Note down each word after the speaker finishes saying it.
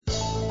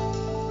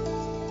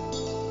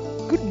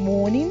Good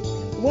morning.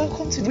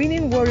 Welcome to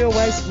Winning Warrior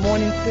Wise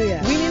Morning Prayer.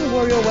 Winning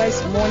Warrior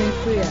Wise Morning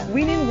Prayer.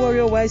 Winning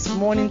Warrior Wise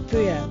Morning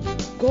Prayer.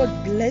 God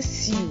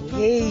bless you.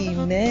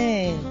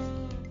 Amen.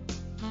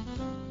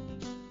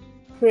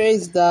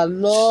 Praise the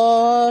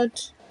Lord.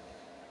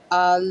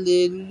 Hallelujah.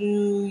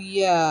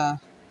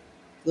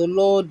 The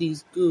Lord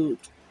is good.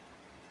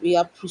 We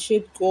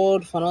appreciate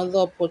God for another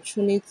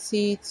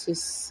opportunity to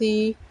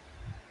see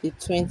the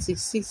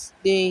 26th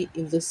day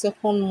in the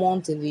second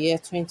month in the year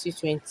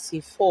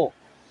 2024.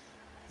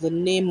 The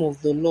name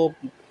of the Lord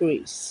be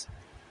praised.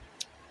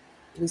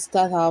 We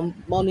start our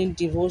morning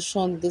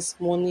devotion this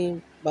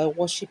morning by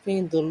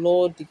worshiping the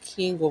Lord, the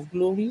King of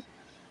glory,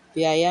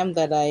 the I am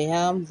that I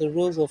am, the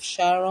Rose of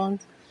Sharon,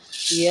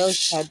 the El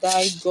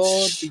Shaddai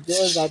God, the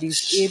God that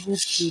is able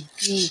to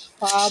do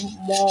far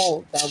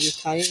more than we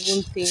can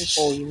even think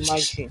or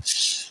imagine.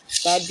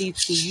 Daddy,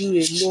 to you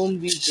alone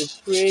be the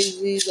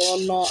praises,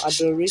 honor,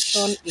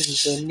 adoration in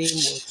the name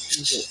of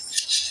Jesus.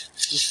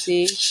 We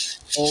say,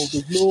 all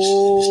the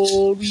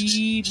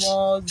glory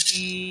must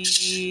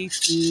be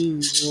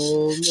to the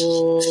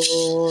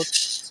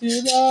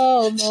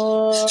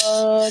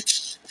Lord,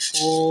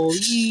 for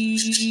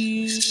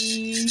he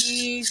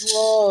is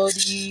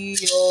worthy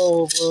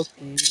of the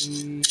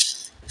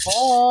praise,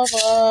 of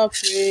our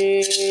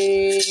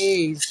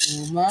praise,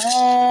 to my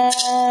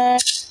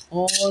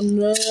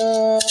honor,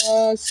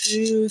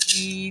 to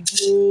give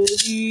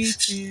glory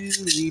to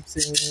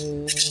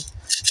return.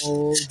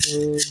 All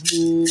the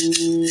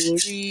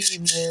glory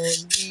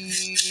must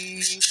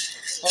be,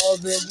 all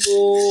the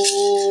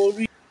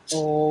glory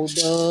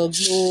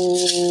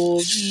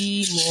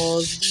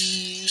must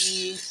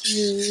be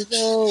to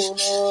the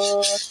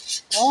Lord.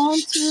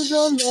 Unto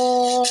the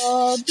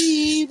Lord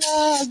be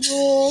the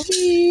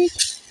glory,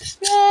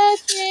 great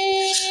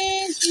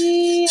things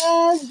he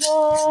has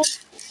done.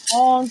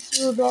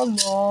 Unto the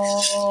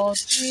Lord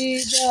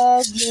be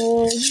the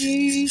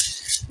glory,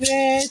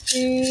 great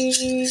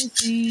things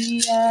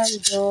he has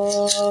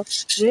done.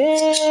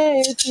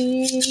 Great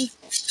things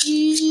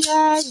he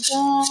has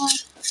done.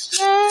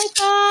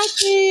 Great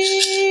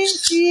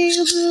things he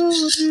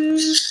will do.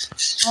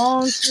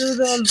 Unto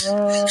the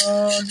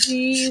Lord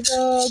be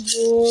the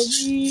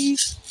glory,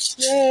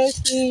 great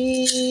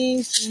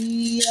things he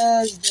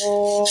has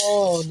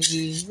done.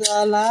 He's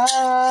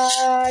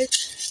alive.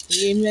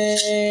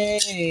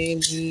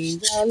 Amen.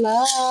 He's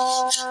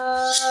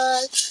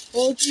alive.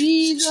 Oh,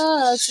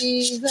 Jesus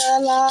is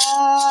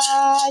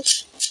alive.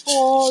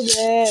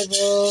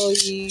 Forever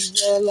he's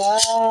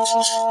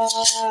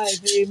alive.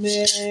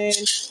 Amen.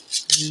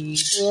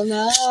 He's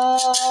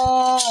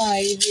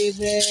alive.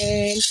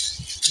 Amen.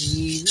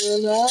 He's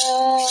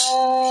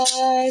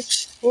alive.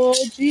 Oh,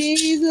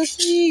 Jesus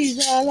is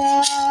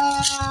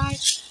alive.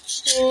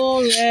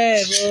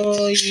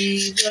 Forever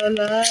he's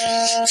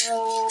alive.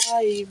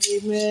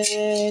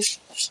 Amen.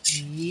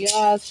 He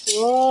has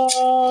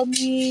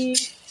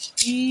promised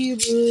he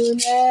will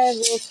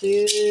never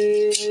fail.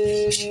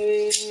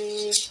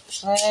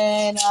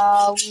 And I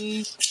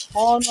will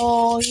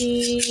honor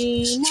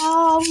him. I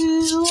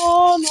will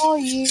honor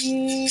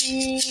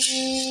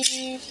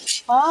him.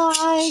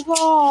 My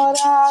God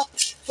has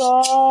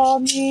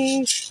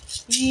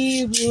promised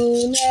he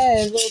will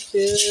never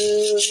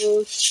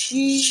fail.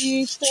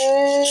 His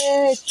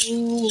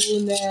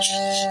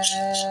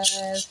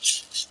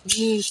faithfulness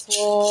is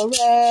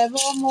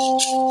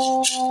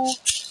forevermore.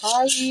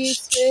 His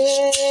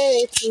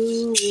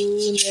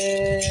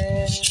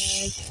faithfulness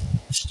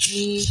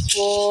is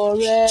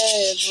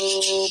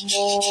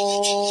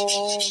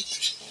forevermore.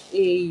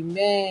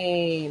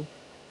 Amen.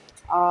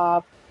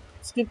 Our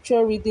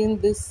scripture reading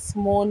this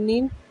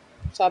morning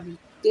shall be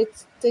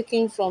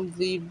taken from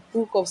the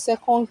book of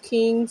 2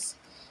 Kings,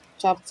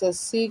 chapter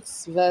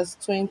 6, verse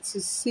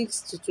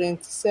 26 to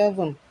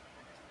 27.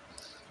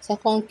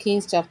 2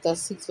 Kings chapter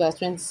 6, verse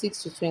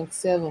 26 to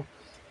 27.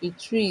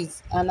 It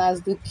reads, And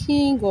as the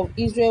king of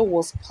Israel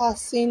was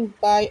passing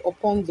by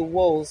upon the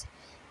walls,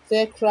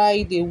 there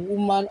cried a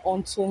woman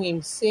unto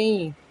him,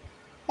 saying,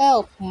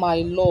 Help, my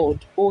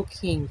lord, O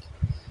king.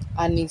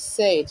 And he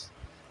said,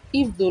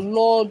 If the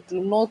Lord do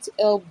not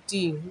help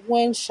thee,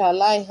 when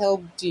shall I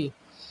help thee?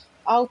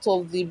 Out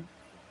of the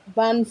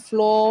barn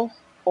floor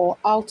or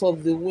out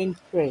of the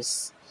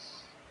winepress?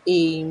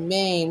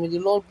 Amen. May the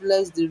Lord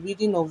bless the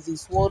reading of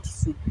this word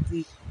to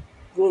the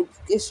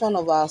glorification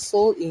of our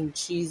soul in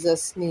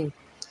Jesus' name.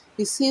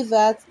 We see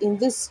that in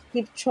this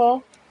scripture,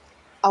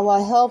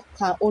 our help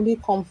can only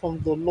come from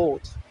the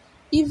Lord.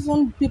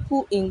 Even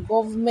people in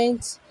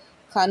government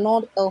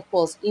cannot help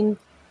us. In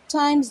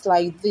times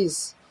like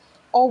this,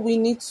 all we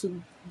need to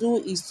do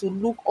is to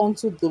look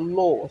unto the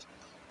Lord.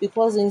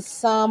 Because in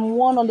Psalm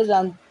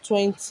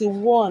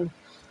 121,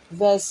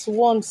 verse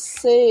 1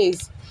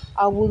 says,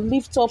 I will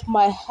lift up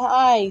my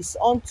eyes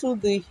unto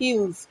the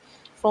hills,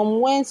 from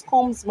whence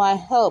comes my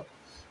help.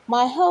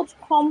 My help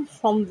comes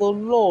from the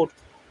Lord,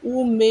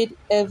 who made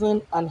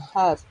heaven and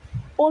earth.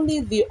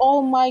 Only the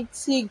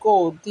Almighty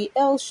God, the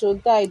El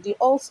Shaddai, the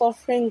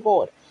all-suffering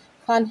God,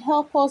 can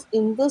help us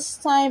in this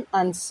time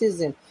and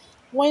season.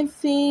 when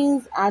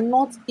things are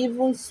not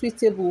even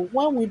suitable,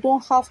 when we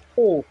don't have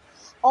hope.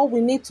 All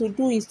we need to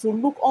do is to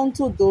look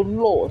unto the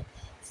Lord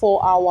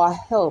for our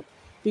help,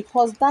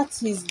 because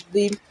that is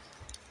the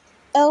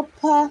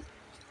helper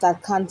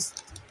that can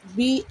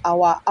be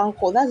our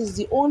anchor. That is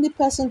the only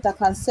person that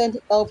can send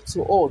help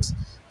to us.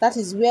 That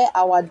is where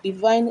our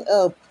divine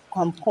help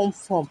can come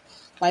from.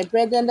 My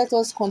brethren, let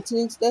us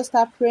continue. Let's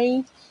start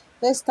praying.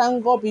 Let's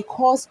thank God,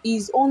 because He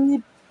is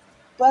only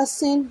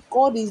person.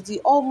 God is the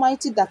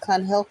Almighty that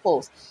can help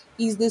us.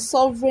 He's the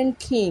sovereign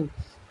King.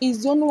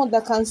 He's the only one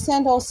that can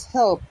send us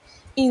help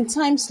in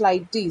times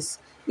like this.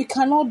 We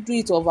cannot do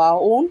it of our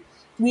own.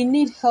 We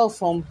need help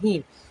from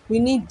Him. We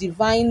need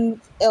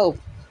divine help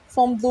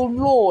from the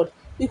Lord,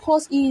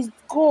 because He is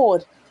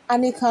God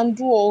and He can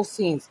do all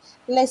things.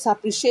 Let's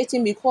appreciate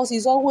Him, because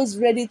He's always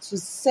ready to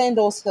send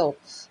us help.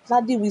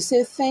 Daddy, we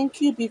say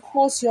thank you,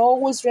 because you're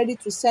always ready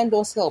to send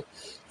us help.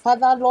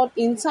 Father, Lord,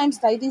 in times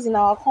like this in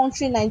our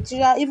country,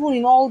 Nigeria, even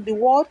in all the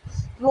world,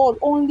 Lord,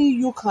 only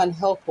you can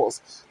help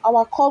us.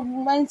 Our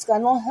governments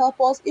cannot help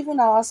us.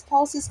 Even our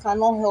spouses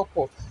cannot help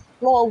us.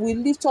 Lord, we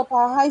lift up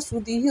our eyes to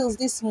the hills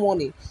this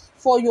morning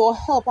for your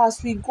help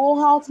as we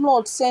go out.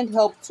 Lord, send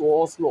help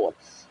to us, Lord.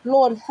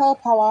 Lord,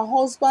 help our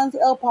husbands,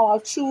 help our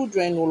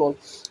children, oh Lord.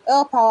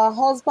 Help our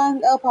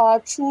husbands, help our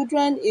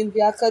children in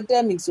the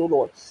academics, oh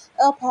Lord.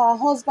 Help our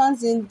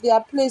husbands in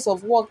their place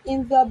of work,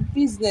 in their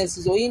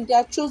businesses, or in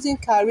their chosen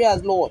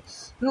careers, Lord.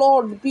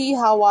 Lord, be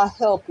our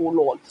help, oh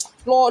Lord.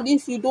 Lord,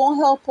 if you don't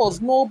help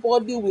us,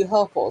 nobody will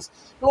help us.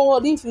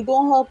 Lord, if you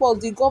don't help us,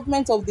 the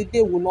government of the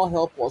day will not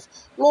help us.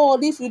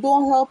 Lord, if you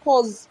don't help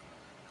us,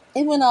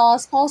 even our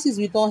spouses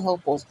will not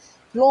help us.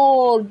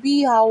 Lord,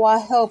 be our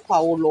helper,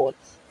 O Lord.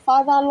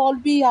 Father,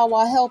 Lord, be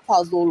our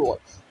helpers, O Lord.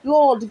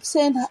 Lord,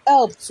 send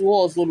help to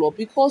us, O Lord,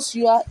 because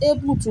you are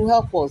able to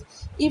help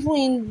us, even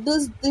in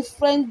these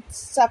different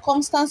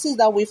circumstances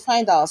that we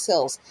find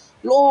ourselves.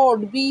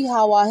 Lord, be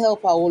our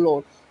helper, O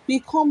Lord. We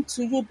come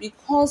to you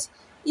because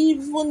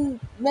even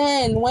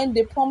men, when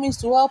they promise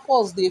to help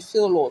us, they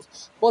fail, Lord.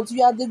 But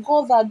you are the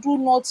God that do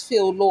not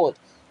fail, Lord.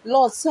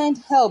 Lord, send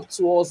help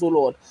to us, O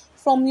Lord,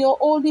 from your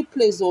holy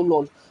place, O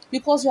Lord,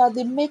 because you are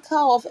the maker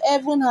of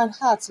heaven and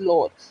earth,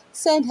 Lord.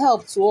 Send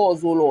help to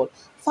us, O Lord.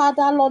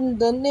 Father, Lord, in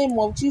the name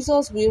of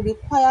Jesus, we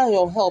require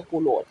your help, O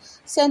Lord.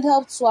 Send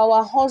help to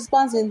our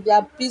husbands in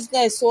their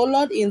business, O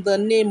Lord, in the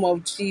name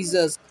of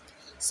Jesus.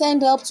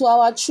 Send help to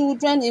our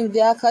children in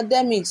their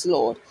academics,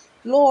 Lord.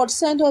 Lord,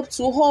 send help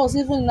to us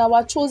even in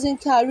our chosen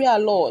career,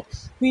 Lord.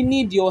 We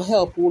need your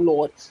help, O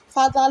Lord.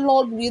 Father,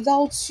 Lord,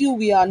 without you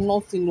we are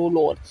nothing, O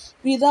Lord.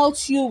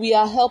 Without you we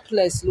are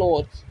helpless,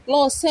 Lord.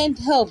 Lord, send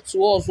help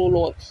to us, O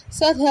Lord.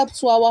 Send help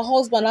to our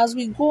husband as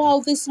we go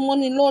out this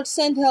morning, Lord.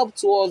 Send help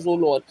to us, O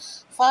Lord.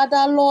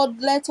 Father,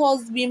 Lord, let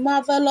us be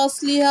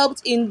marvelously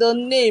helped in the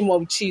name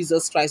of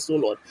Jesus Christ, O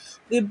Lord.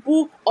 The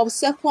book of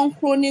Second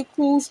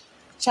Chronicles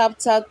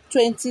chapter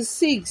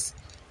 26,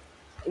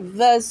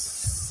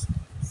 verse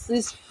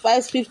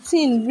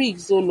 15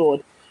 reads, O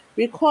Lord,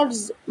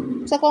 records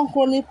Second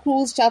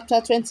Chronicles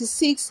chapter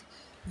 26,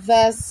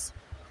 verse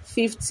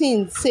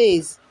 15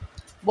 says,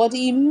 but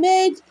he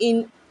made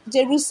in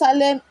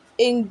Jerusalem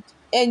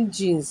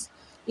engines,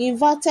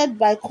 inverted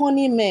by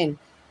cunning men,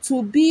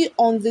 to be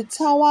on the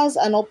towers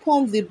and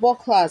upon the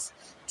bucklers,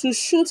 to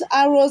shoot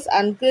arrows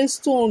and great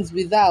stones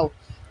without.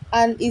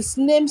 And his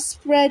name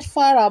spread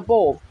far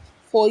above,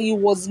 for he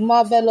was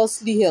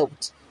marvelously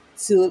helped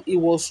till he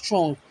was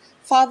strong.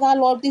 Father,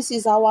 Lord, this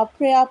is our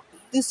prayer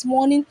this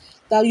morning,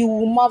 that you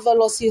will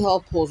marvelously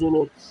help us, O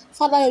Lord.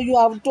 Father, you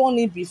have done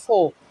it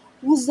before.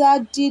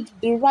 Uzzah did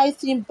the right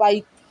thing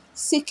by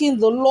seeking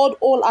the Lord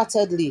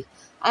wholeheartedly.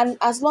 And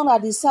as long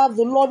as he served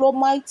the Lord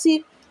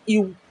Almighty,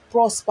 he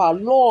prosper.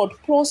 Lord,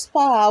 prosper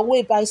our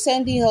way by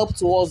sending help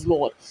to us,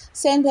 Lord.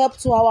 Send help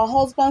to our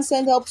husbands,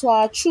 send help to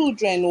our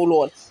children, O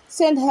Lord.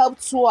 Send help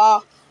to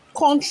our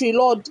country,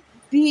 Lord.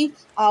 Be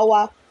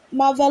our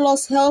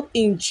marvelous help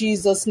in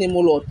Jesus' name, O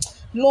Lord.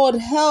 Lord,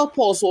 help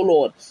us, O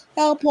Lord.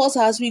 Help us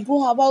as we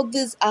go about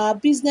this, our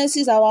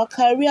businesses, our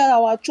career,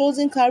 our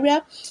chosen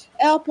career.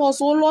 Help us,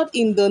 O Lord,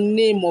 in the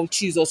name of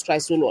Jesus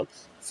Christ, O Lord.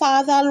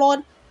 Father, Lord,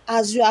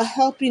 as you are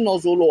helping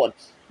us, O Lord.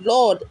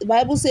 Lord, the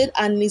Bible said,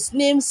 and his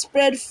name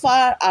spread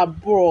far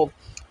abroad.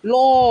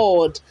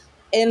 Lord,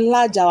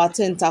 enlarge our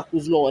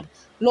tentacles, Lord.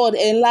 Lord,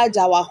 enlarge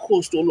our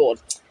coast, O Lord.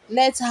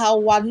 Let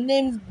our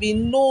names be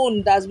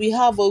known that we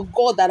have a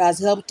God that has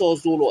helped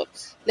us, O Lord.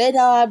 Let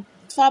our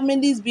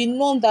families be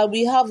known that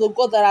we have a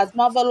God that has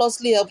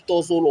marvelously helped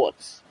us, O Lord.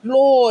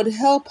 Lord,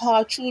 help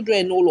our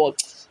children, O Lord.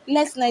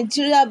 Let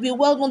Nigeria be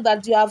well known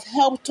that you have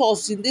helped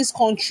us in this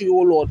country, O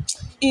Lord.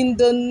 In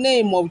the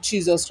name of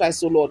Jesus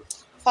Christ, O Lord.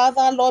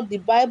 Father, Lord, the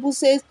Bible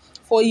says,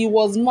 for he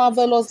was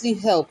marvelously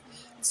helped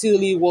till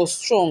he was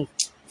strong.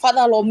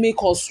 Father, Lord, make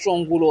us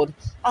strong, O Lord.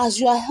 As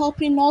you are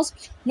helping us,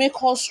 make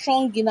us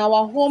strong in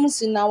our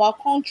homes, in our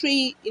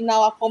country, in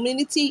our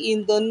community,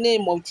 in the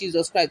name of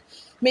Jesus Christ.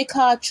 Make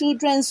our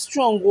children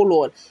strong, O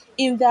Lord.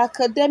 In the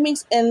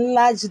academics,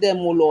 enlarge them,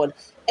 O Lord.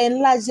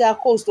 Enlarge their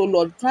coast, O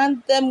Lord.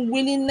 Grant them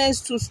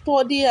willingness to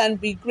study and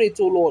be great,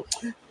 O Lord.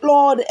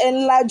 Lord,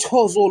 enlarge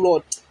us, O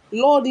Lord.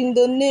 Lord, in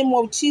the name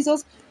of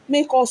Jesus,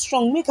 make us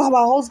strong. Make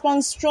our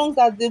husbands strong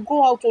as they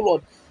go out, O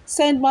Lord.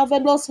 Send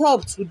marvelous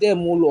help to them,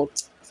 O Lord.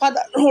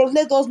 Father, Lord,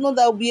 let us know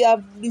that we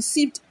have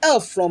received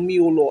help from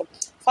you, O Lord.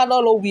 Father,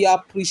 Lord, we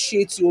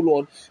appreciate you,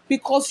 Lord,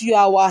 because you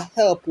are our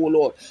help, O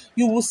Lord.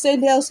 You will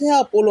send us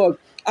help, O Lord,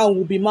 and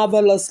will be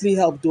marvelously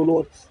helped, O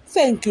Lord.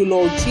 Thank you,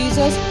 Lord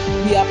Jesus.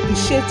 We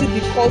appreciate you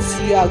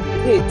because you are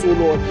great, O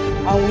Lord,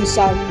 and we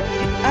shall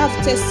have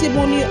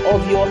testimony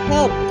of your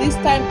help this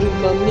time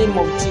in the name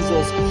of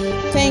Jesus.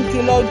 Thank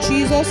you, Lord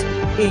Jesus.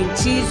 In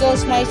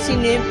Jesus' mighty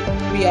name,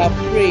 we have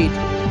prayed.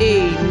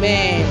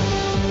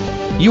 Amen.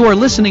 You are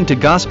listening to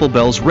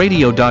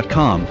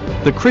GospelBellsRadio.com,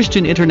 the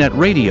Christian internet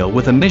radio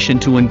with a mission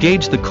to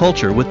engage the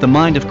culture with the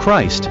mind of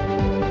Christ.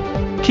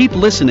 Keep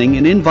listening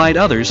and invite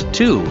others,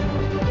 too.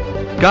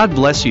 God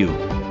bless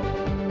you.